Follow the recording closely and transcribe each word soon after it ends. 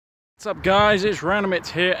What's up guys, it's Randomits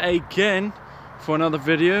here again for another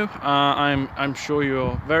video. I'm sure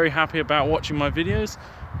you're very happy about watching my videos.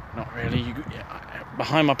 Not really,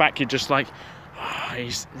 behind my back you're just like, oh,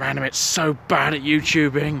 Randomits so bad at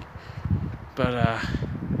YouTubing. But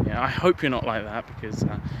yeah, I hope you're not like that, because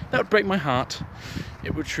that would break my heart.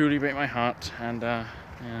 It would truly break my heart, and yeah,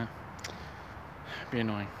 it'd be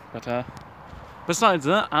annoying. But besides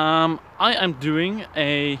that, I am doing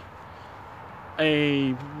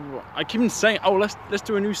I keep on saying, oh, let's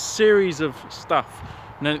do a new series of stuff,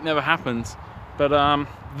 and then it never happens. But I've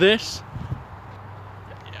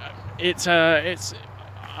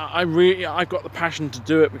got the passion to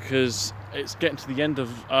do it because it's getting to the end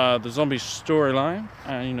of the zombies storyline,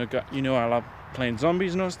 and you know I love playing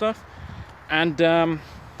zombies and all that stuff. And I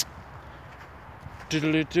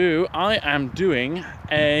am doing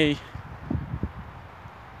a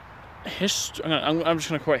history. I'm just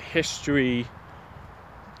gonna call it history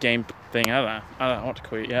game thing. I don't know what to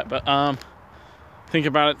call it yet, but think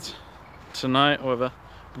about it tonight or whatever,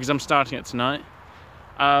 because I'm starting it tonight.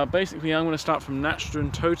 Basically, I'm going to start from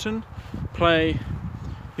Nachtruhen Toten.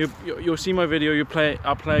 You'll see my video.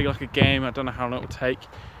 I'll play like a game. I don't know how long it will take.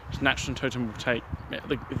 Nachtruhen Toten will take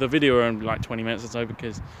the video around like 20 minutes or so,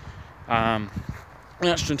 because Nachtruhen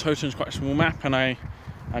Toten is quite a small map, and I'm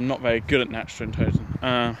not very good at Nachtruhen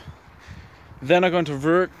Toten. Then I go into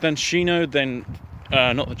Vurk, then Shino, then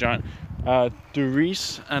not the giant, do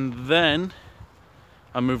Reese, and then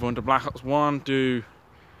I move on to Black Ops 1, do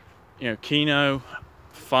Kino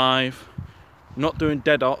 5. Not doing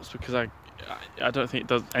Dead Ops because I don't think it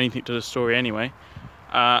does anything to the story anyway.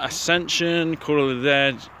 Ascension, Call of the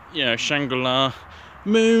Dead, Shangri-La,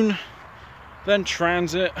 Moon, then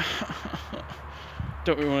Transit.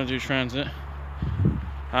 Don't really want to do Transit.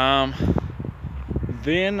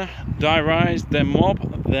 Then Die Rise, then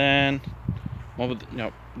Mob, then Mob of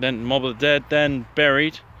the Dead, then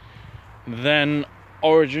Buried, then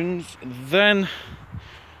Origins, then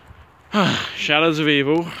Shadows of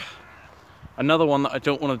Evil. Another one that I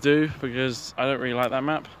don't want to do because I don't really like that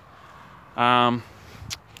map.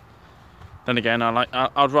 Then again,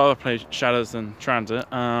 I'd rather play Shadows than Transit.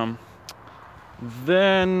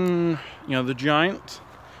 Then the Giant.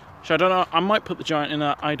 So I don't know. I might put the Giant in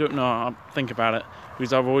that. I don't know. I'll think about it,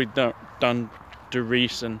 because I've already done De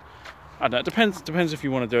Reese, and I don't know. It depends if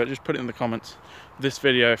you want to do it. Just put it in the comments of this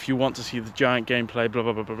video if you want to see the Giant gameplay. Blah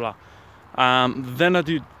blah blah blah blah. Then I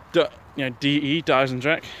do DE,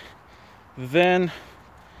 Daisendrach. Then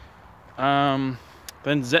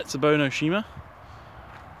Zetsubou no Shima.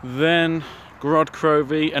 Then Grod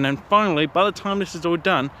Krovi, and then finally, by the time this is all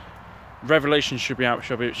done, Revelation should be out.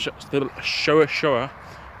 Showa.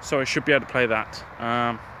 So I should be able to play that.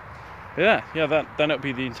 Then it'll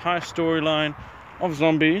be the entire storyline of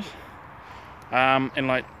zombies in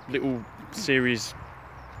like little series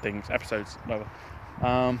things, episodes, whatever.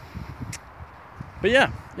 But yeah.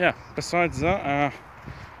 Besides that,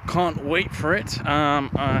 can't wait for it, and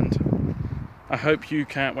I hope you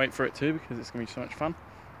can't wait for it too, because it's gonna be so much fun.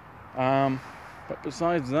 But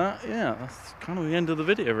besides that, yeah, that's kind of the end of the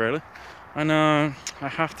video, really. I know I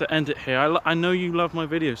have to end it here. I know you love my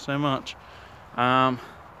videos so much, yeah,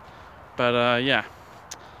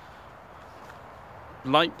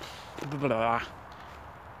 like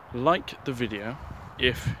the video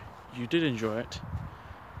if you did enjoy it,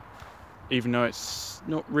 even though it's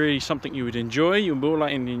not really something you would enjoy. You more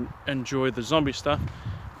likely enjoy the zombie stuff,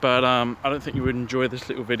 but I don't think you would enjoy this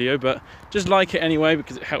little video. But just like it anyway,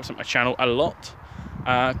 because it helps out my channel a lot.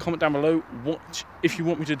 Comment down below if you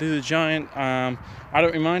want me to do the Giant. I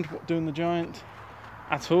don't mind doing the Giant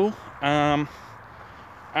at all.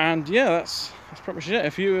 And yeah, that's pretty much it.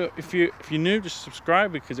 If you're new, just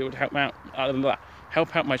subscribe, because it would help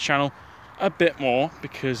out my channel a bit more,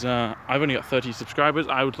 because I've only got 30 subscribers.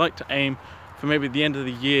 I would like to aim for maybe the end of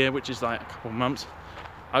the year, which is like a couple of months.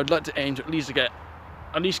 I would like to aim to at least get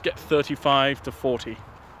 35 to 40.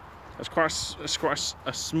 It's quite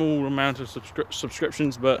a small amount of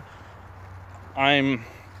subscriptions, but I'm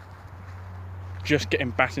just getting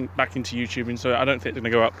back into YouTubing, so I don't think it's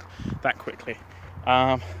going to go up that quickly.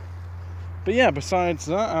 But yeah, besides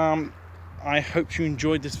that, I hope you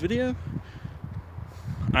enjoyed this video,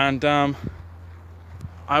 and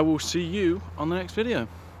I will see you on the next video.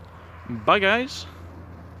 Bye guys.